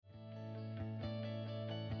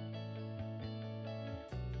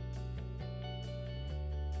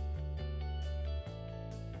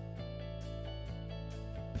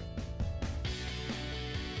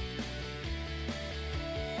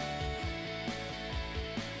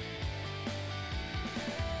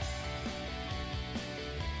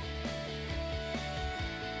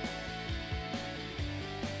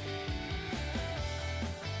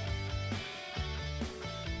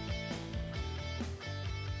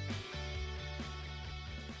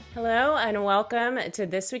Hello, and welcome to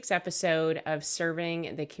this week's episode of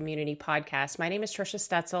Serving the Community podcast. My name is Trisha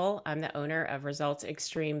Stetzel. I'm the owner of Results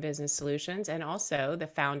Extreme Business Solutions and also the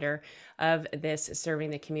founder of this Serving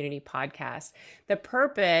the Community podcast. The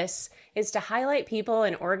purpose is to highlight people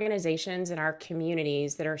and organizations in our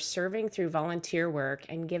communities that are serving through volunteer work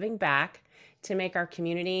and giving back to make our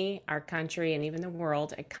community, our country, and even the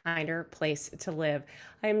world a kinder place to live.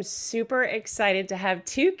 I'm super excited to have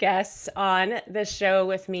two guests on the show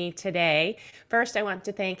with me today. First, I want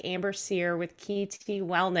to thank Amber Sear with Key T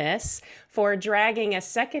Wellness for dragging a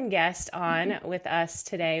second guest on with us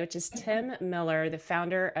today, which is Tim Miller, the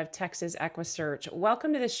founder of Texas EquiSearch.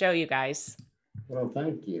 Welcome to the show, you guys. Well,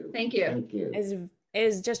 thank you. Thank you. Thank you.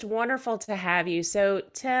 Is just wonderful to have you. So,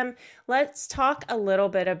 Tim, let's talk a little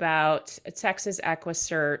bit about Texas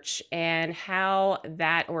EquiSearch and how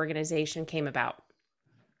that organization came about.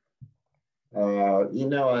 I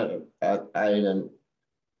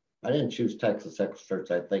didn't choose Texas EquiSearch.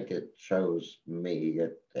 I think it chose me.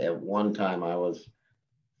 At one time, I was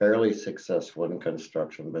fairly successful in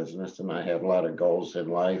construction business, and I had a lot of goals in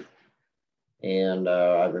life. And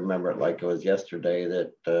I remember it like it was yesterday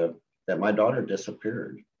that my daughter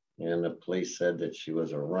disappeared, and the police said that she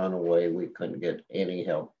was a runaway. We couldn't get any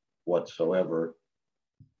help whatsoever.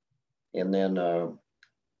 And then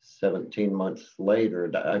 17 months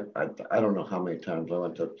later, I don't know how many times I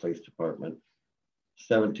went to the police department.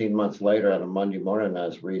 17 months later, on a Monday morning, I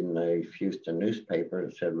was reading a Houston newspaper.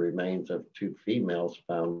 It said remains of two females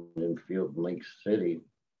found in field in League City.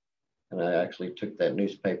 And I actually took that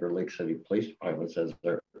newspaper, League City Police Department, says, is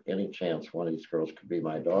there any chance one of these girls could be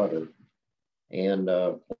my daughter? And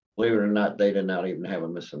believe it or not, they did not even have a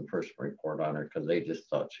missing person report on her because they just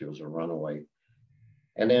thought she was a runaway.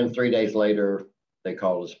 And then 3 days later, they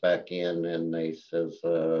called us back in and they says,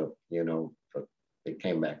 it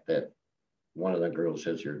came back that one of the girls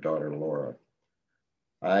is your daughter, Laura.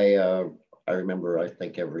 I remember, I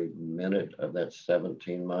think every minute of that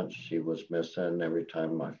 17 months, she was missing. Every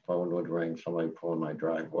time my phone would ring, somebody pulling my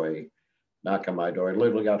driveway, knock on my door. I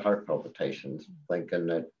literally got heart palpitations thinking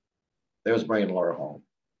that they was bringing Laura home.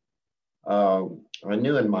 I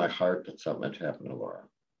knew in my heart that something had happened to Laura.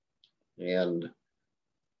 And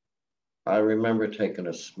I remember taking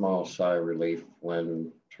a small sigh of relief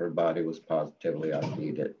when her body was positively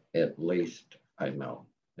ID'd. At least I know,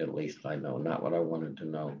 not what I wanted to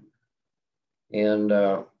know. And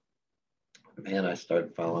man, I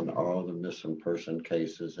started following all the missing person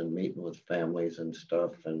cases and meeting with families and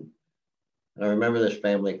stuff. And I remember this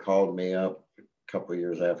family called me up a couple of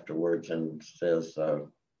years afterwards and says,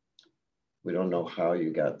 we don't know how you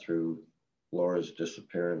got through Laura's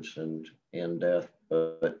disappearance and death,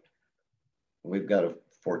 but we've got a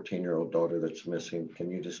 14-year-old daughter that's missing. Can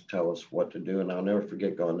you just tell us what to do? And I'll never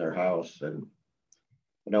forget going to their house. And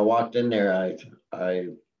when I walked in there, I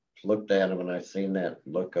looked at them and I seen that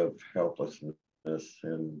look of helplessness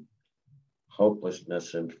and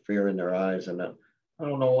hopelessness and fear in their eyes. And I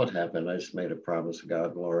don't know what happened. I just made a promise to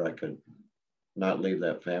God, Lord, I could not leave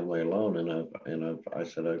that family alone. And I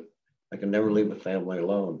said, I can never leave a family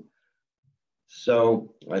alone.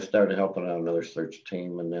 So I started helping out another search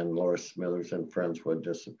team, and then Laura Smithers and friends would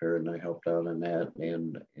disappear, and I helped out in that,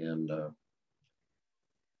 and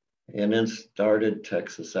then started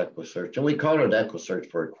Texas EquiSearch, and we called it EquiSearch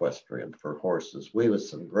for equestrian, for horses. We was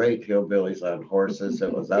some great hillbillies on horses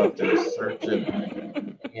that was out there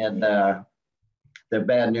searching, and the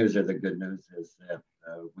bad news or the good news is that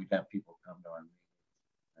we'd have people come to our meetings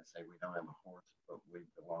and say we don't have a horse, but we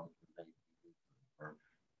belong to the Navy.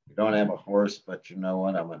 We don't have a horse, but you know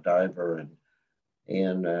what? I'm a diver,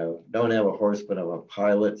 and don't have a horse, but I'm a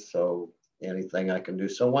pilot. So anything I can do.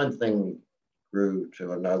 So one thing grew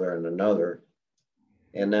to another and another,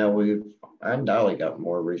 and now we've undoubtedly got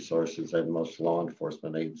more resources than most law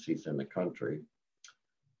enforcement agencies in the country,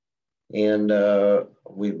 and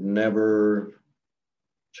we've never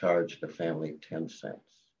charged a family 10 cents.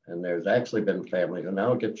 And there's actually been families, and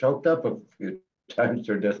I'll get choked up a few times,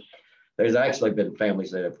 there's actually been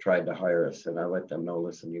families that have tried to hire us, and I let them know,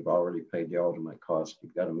 listen, you've already paid the ultimate cost.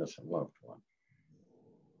 You've got a missing loved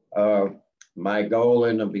one. My goal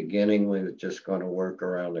in the beginning was just going to work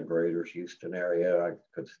around the greater Houston area. I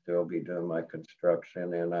could still be doing my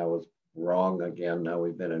construction, and I was wrong again. Now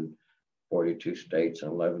we've been in 42 states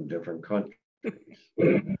and 11 different countries.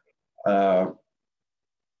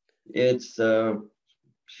 It's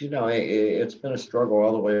it's been a struggle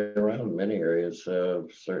all the way around in many areas,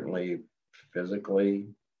 certainly physically,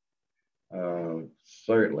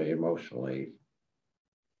 certainly emotionally,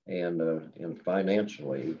 and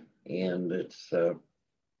financially. And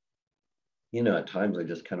at times I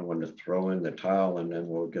just kind of wanted to throw in the towel, and then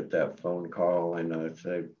we'll get that phone call and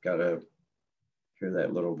say, gotta hear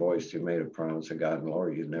that little voice who made a promise to God and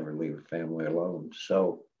Lord, you'd never leave a family alone.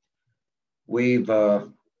 So we've,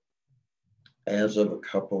 as of a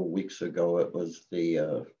couple of weeks ago, it was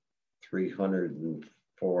the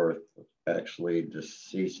 304th actually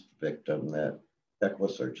deceased victim that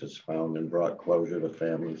EquiSearch has found and brought closure to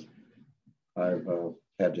families. I've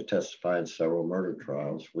had to testify in several murder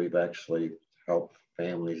trials. We've actually helped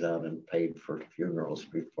families out and paid for funerals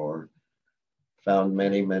before. Found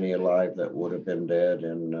many, many alive that would have been dead.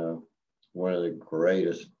 And one of the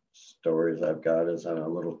greatest stories I've got is on a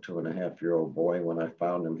little 2.5-year-old boy. When I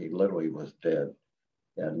found him, he literally was dead.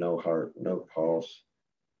 He had no heart, no pulse.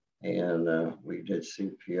 And we did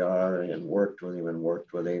CPR and worked with him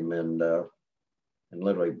and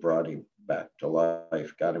literally brought him back to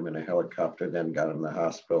life, got him in a helicopter, then got him in the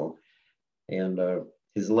hospital. And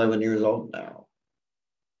he's 11 years old now.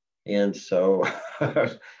 And so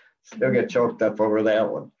still get choked up over that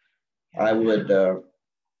one. I would,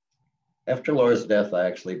 after Laura's death, I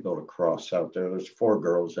actually built a cross out there. There's 4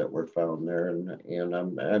 girls that were found there. And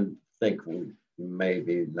I think we may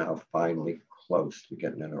be now finally close to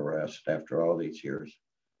getting an arrest after all these years.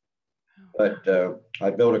 But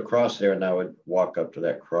I built a cross there, and I would walk up to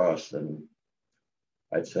that cross and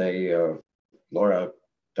I'd say, Laura,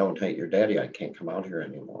 don't hate your daddy. I can't come out here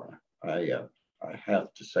anymore. I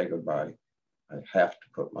have to say goodbye. I have to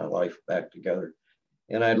put my life back together.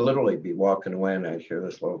 And I'd literally be walking away and I'd hear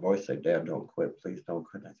this little voice say, Dad, don't quit. Please don't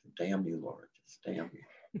quit. I said, damn you, Lord, just damn you.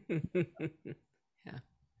 Yeah.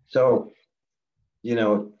 So,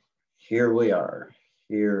 here we are.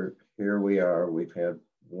 Here we are. We've had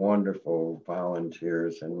wonderful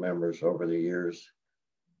volunteers and members over the years.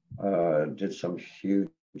 Did some huge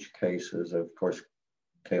cases, of course,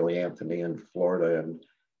 Kaylee Anthony in Florida,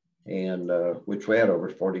 and which we had over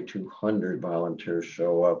 4,200 volunteers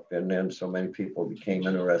show up, and then so many people became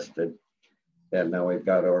interested that now we've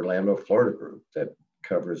got Orlando, Florida group that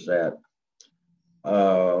covers that.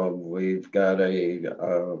 We've got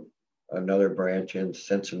another branch in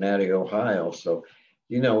Cincinnati, Ohio. So,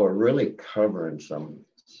 we're really covering some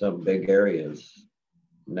big areas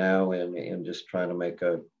now and just trying to make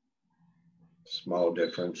a small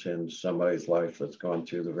difference in somebody's life that's gone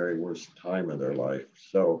through the very worst time of their life.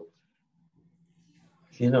 So,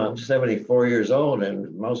 I'm 74 years old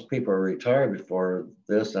and most people are retired before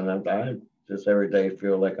this, and I just every day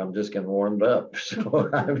feel like I'm just getting warmed up. So,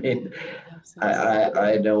 I mean,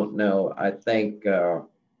 I don't know. I think, I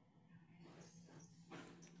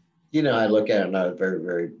look at it and I'm very,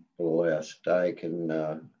 very blessed. I've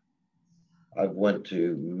went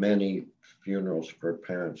to many funerals for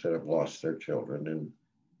parents that have lost their children and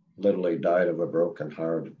literally died of a broken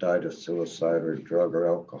heart, died of suicide or drug or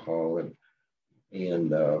alcohol. And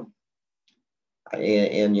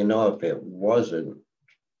if it wasn't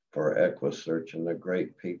for EquiSearch and the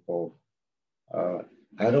great people, I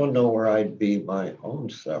don't know where I'd be my own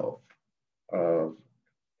self.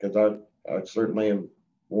 Because I certainly am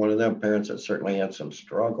one of them parents that certainly had some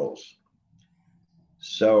struggles.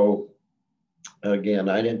 So again,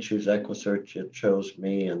 I didn't choose EquiSearch, it chose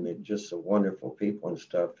me, and just the wonderful people and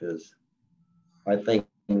stuff is, I think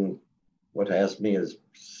what has me as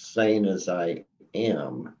sane as I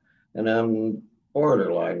am, and I'm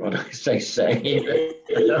borderline when I say sane.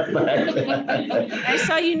 I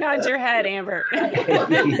saw you nod your head, Amber.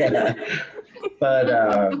 Yeah.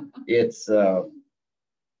 But it's,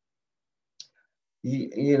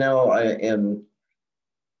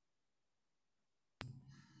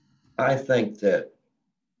 I think that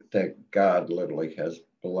God literally has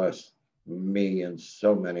blessed me in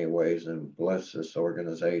so many ways and blessed this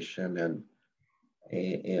organization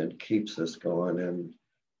and keeps us going. And,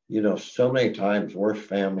 so many times we're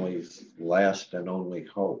families' last and only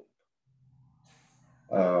hope.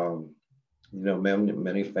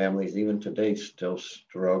 Many families even today still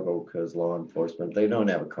struggle because law enforcement, they don't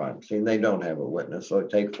have a crime scene, they don't have a witness, so it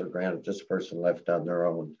takes for granted this person left on their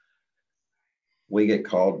own. We get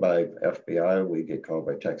called by FBI, we get called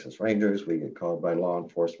by Texas Rangers, we get called by law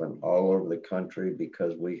enforcement all over the country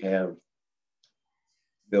because we have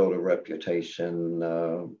built a reputation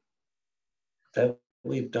that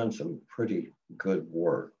we've done some pretty good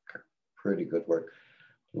work.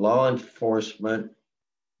 Law enforcement,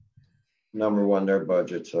 number one, their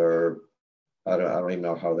budgets are, I don't even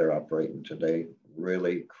know how they're operating today.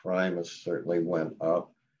 Really, crime has certainly went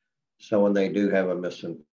up. So when they do have a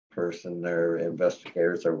missing person, their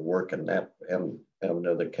investigators are working that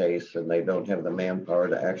into the case, and they don't have the manpower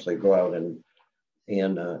to actually go out and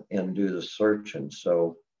do the search. And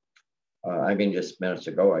so, just minutes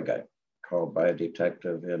ago, I got called by a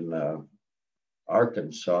detective in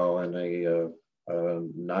Arkansas in a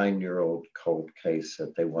 9-year-old cold case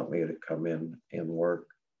that they want me to come in and work.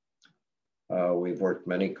 We've worked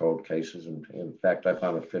many cold cases. And in fact, I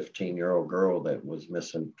found a 15-year-old girl that was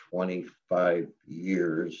missing 25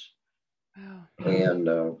 years. Wow. And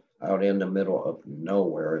out in the middle of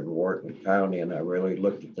nowhere in Wharton County. And I really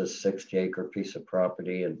looked at this 60-acre piece of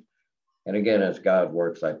property. And again, as God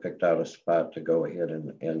works, I picked out a spot to go ahead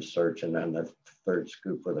and search. And then the third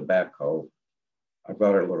scoop with a backhoe, I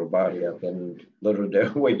brought her little body up, and little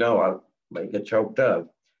did we know I might get choked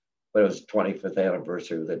up. But it was 25th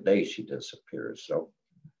anniversary of the day she disappeared. So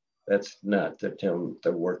that's not the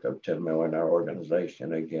work of Tim Miller and our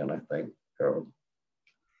organization. Again, I think.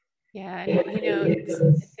 Yeah,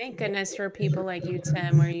 and thank goodness for people like you,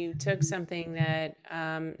 Tim, where you took something that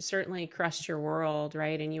certainly crushed your world,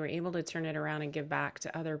 right? And you were able to turn it around and give back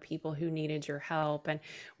to other people who needed your help. And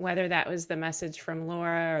whether that was the message from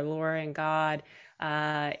Laura or Laura and God,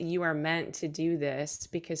 you are meant to do this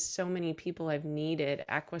because so many people have needed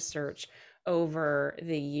EquiSearch over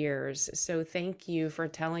the years. So thank you for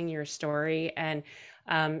telling your story, and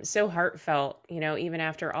so heartfelt. Even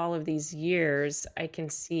after all of these years, I can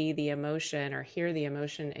see the emotion or hear the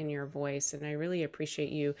emotion in your voice. And I really appreciate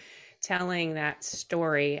you telling that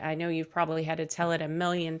story. I know you've probably had to tell it a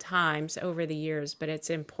million times over the years, but it's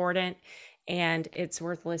important and it's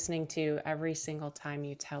worth listening to every single time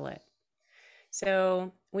you tell it.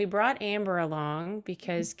 So we brought Amber along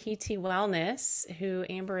because KT Wellness, who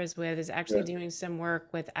Amber is with, is actually doing some work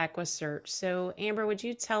with EquiSearch. So Amber, would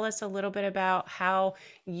you tell us a little bit about how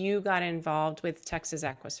you got involved with Texas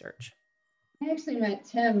EquiSearch? I actually met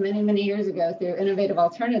Tim many, many years ago through Innovative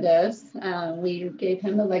Alternatives. We gave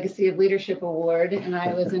him the Legacy of Leadership Award, and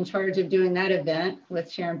I was in charge of doing that event with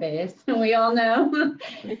Sharon Bass, we all know.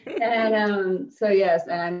 And so yes,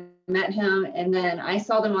 and I met him, and then I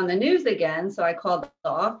saw them on the news again, so I called the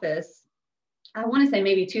office. I want to say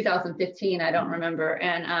maybe 2015, I don't remember,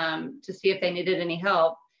 and to see if they needed any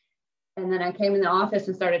help. And then I came in the office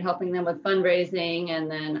and started helping them with fundraising,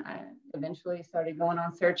 and then I eventually started going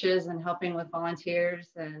on searches and helping with volunteers.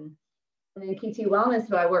 And then KT Wellness,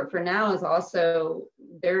 who I work for now, is also,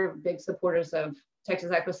 they're big supporters of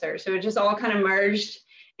Texas EquiSearch. So it just all kind of merged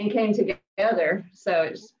and came together. So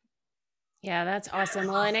it's, yeah, that's awesome.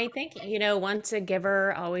 Well, and I think, once a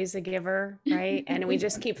giver, always a giver, right? And we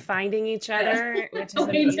just keep finding each other, which is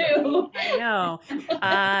amazing. I know.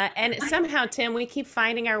 And somehow, Tim, we keep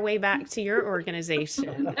finding our way back to your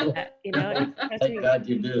organization. Thank God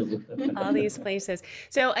you do. All these places.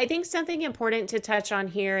 So I think something important to touch on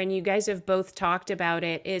here, and you guys have both talked about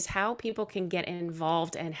it, is how people can get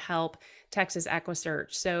involved and help Texas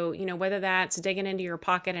EquiSearch. So, whether that's digging into your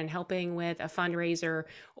pocket and helping with a fundraiser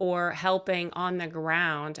or helping on the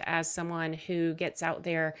ground as someone who gets out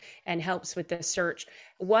there and helps with the search,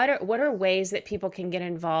 what are ways that people can get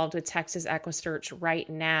involved with Texas EquiSearch right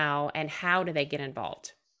now, and how do they get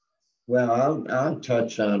involved? Well, I'll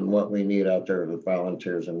touch on what we need out there with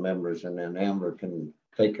volunteers and members, and then Amber can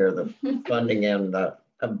take care of the funding and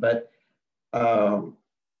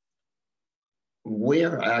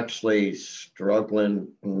we're actually struggling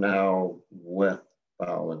now with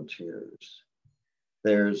volunteers.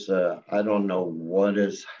 There's, I don't know what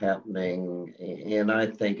is happening, and I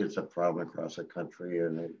think it's a problem across the country,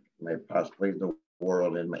 and it may possibly the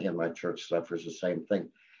world, and my church suffers the same thing.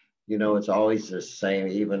 It's always the same,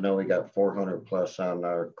 even though we got 400 plus on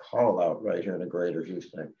our call out right here in the greater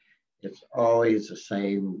Houston. It's always the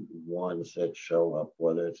same ones that show up,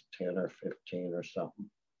 whether it's 10 or 15 or something.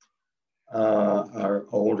 Our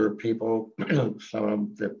older people, some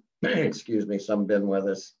of them, some have been with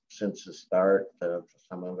us since the start.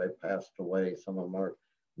 Some of them have passed away. Some of them are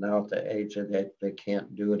now at the age that they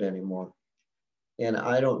can't do it anymore. And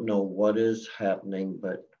I don't know what is happening,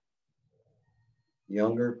 but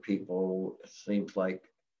younger people seems like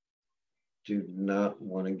do not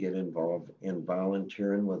want to get involved in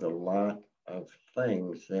volunteering with a lot of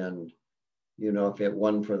things. And, if it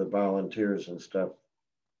wasn't for the volunteers and stuff,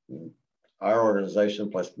 our organization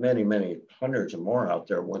plus many, many hundreds of more out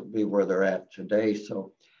there wouldn't be where they're at today.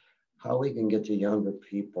 So how we can get to younger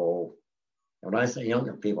people, and when I say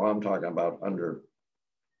younger people, I'm talking about under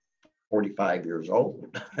 45 years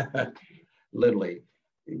old, literally,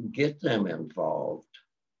 get them involved.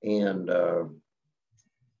 And,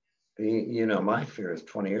 my fear is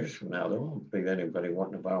 20 years from now, there won't be anybody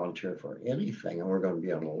wanting to volunteer for anything, and we're going to be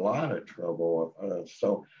in a lot of trouble.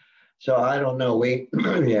 So I don't know. We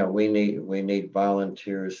need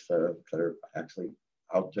volunteers that are actually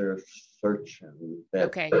out there searching.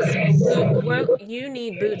 Okay, so you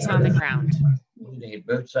need boots on the ground. We need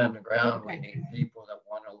boots on the ground. Okay. We need people that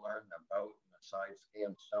want to learn the boat and the side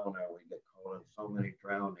scan sonar. We get caught in so many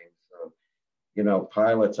drownings. So,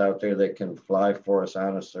 pilots out there that can fly for us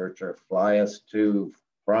on a searcher, fly us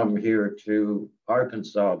from here to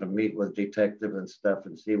Arkansas to meet with detectives and stuff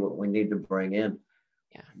and see what we need to bring in.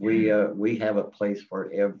 Yeah. We have a place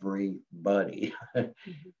for everybody.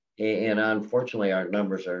 And unfortunately, our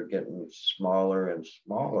numbers are getting smaller and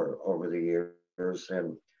smaller over the years.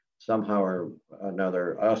 And somehow or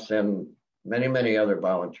another, us and many, many other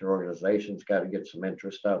volunteer organizations got to get some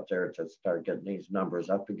interest out there to start getting these numbers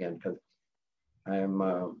up again. Because I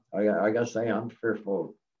got to say, I'm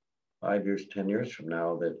fearful 5 years, 10 years from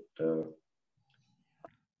now that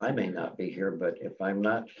I may not be here. But if I'm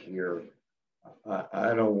not here,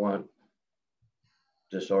 I don't want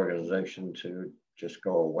this organization to just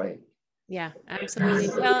go away. Yeah,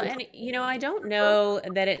 absolutely. Well, and I don't know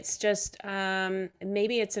that it's just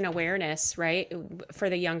maybe it's an awareness, right, for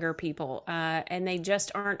the younger people, and they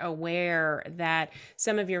just aren't aware that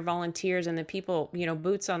some of your volunteers and the people,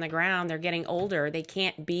 boots on the ground, they're getting older. They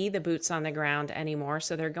can't be the boots on the ground anymore,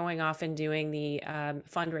 so they're going off and doing the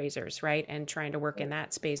fundraisers, right, and trying to work in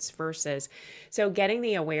that space versus. So getting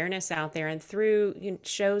the awareness out there and through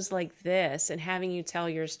shows like this and having you tell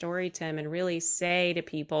your story, Tim, and really say to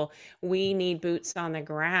people, we need boots on the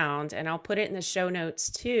ground. And I'll put it in the show notes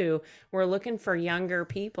too. We're looking for younger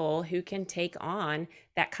people who can take on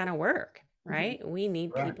that kind of work, right? Mm-hmm. We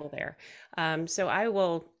need people there. So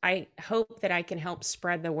I hope that I can help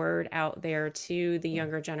spread the word out there to the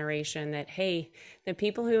younger generation that, hey, the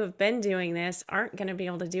people who have been doing this aren't going to be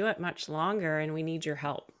able to do it much longer, and we need your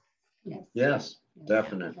help. Yes,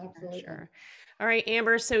 definitely. Absolutely. Sure. All right,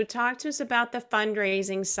 Amber, so talk to us about the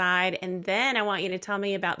fundraising side, and then I want you to tell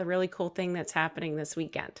me about the really cool thing that's happening this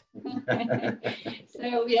weekend.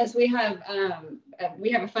 So yes, we have a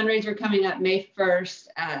fundraiser coming up May 1st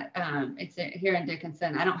at it's here in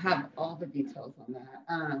Dickinson. I don't have all the details on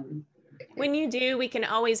that. When you do, we can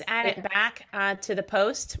always add it back to the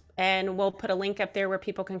post, and we'll put a link up there where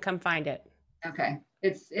people can come find it. Okay,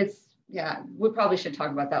 yeah, we probably should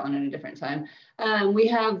talk about that one at a different time. We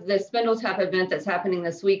have the Spindletap event that's happening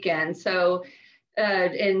this weekend. So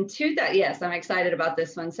yes, I'm excited about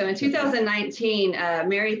this one. So in 2019,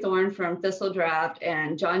 Mary Thorne from Thistle Draft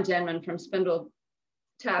and John Denman from Spindletap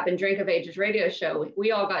and Drink of Ages radio show,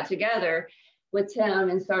 we all got together with Tim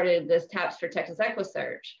and started this Taps for Texas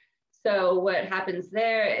EquiSearch. So what happens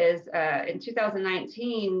there is in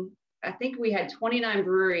 2019, I think we had 29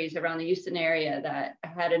 breweries around the Houston area that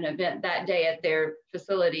had an event that day at their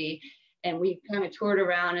facility. And we kind of toured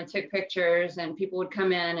around and took pictures, and people would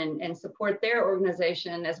come in and support their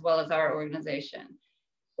organization as well as our organization.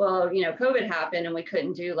 Well, COVID happened and we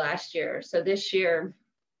couldn't do last year. So this year,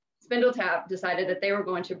 Spindletap decided that they were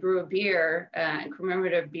going to brew a beer,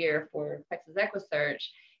 commemorative beer for Texas EquiSearch.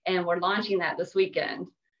 And we're launching that this weekend.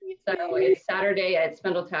 So it's Saturday at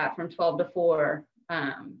Spindletap from 12 to 4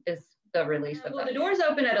 is the release of that. The doors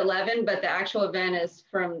open at 11, but the actual event is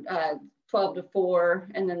from 12 to 4,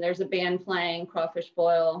 and then there's a band playing, Crawfish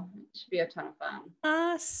Boil. It should be a ton of fun.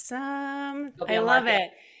 Awesome. I love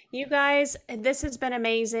it. You guys, this has been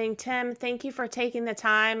amazing. Tim, thank you for taking the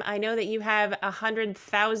time. I know that you have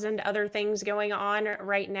 100,000 other things going on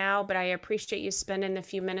right now, but I appreciate you spending a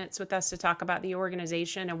few minutes with us to talk about the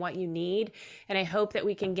organization and what you need. And I hope that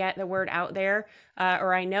we can get the word out there,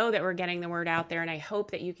 or I know that we're getting the word out there, and I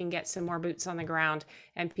hope that you can get some more boots on the ground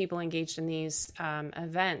and people engaged in these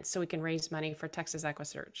events so we can raise money for Texas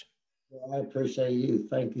EquiSearch. Well, I appreciate you.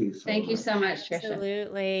 Thank you. Thank you so much, Tricia.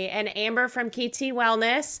 Absolutely. And Amber from KT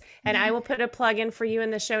Wellness. And I will put a plug in for you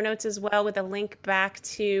in the show notes as well with a link back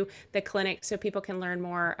to the clinic so people can learn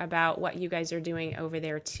more about what you guys are doing over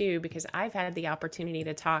there too, because I've had the opportunity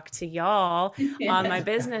to talk to y'all on my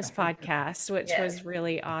business podcast, which was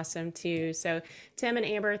really awesome too. So Tim and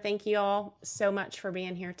Amber, thank you all so much for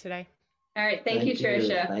being here today. All right. Thank you,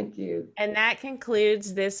 Tricia. Thank you. And that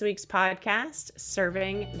concludes this week's podcast,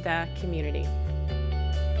 Serving the Community.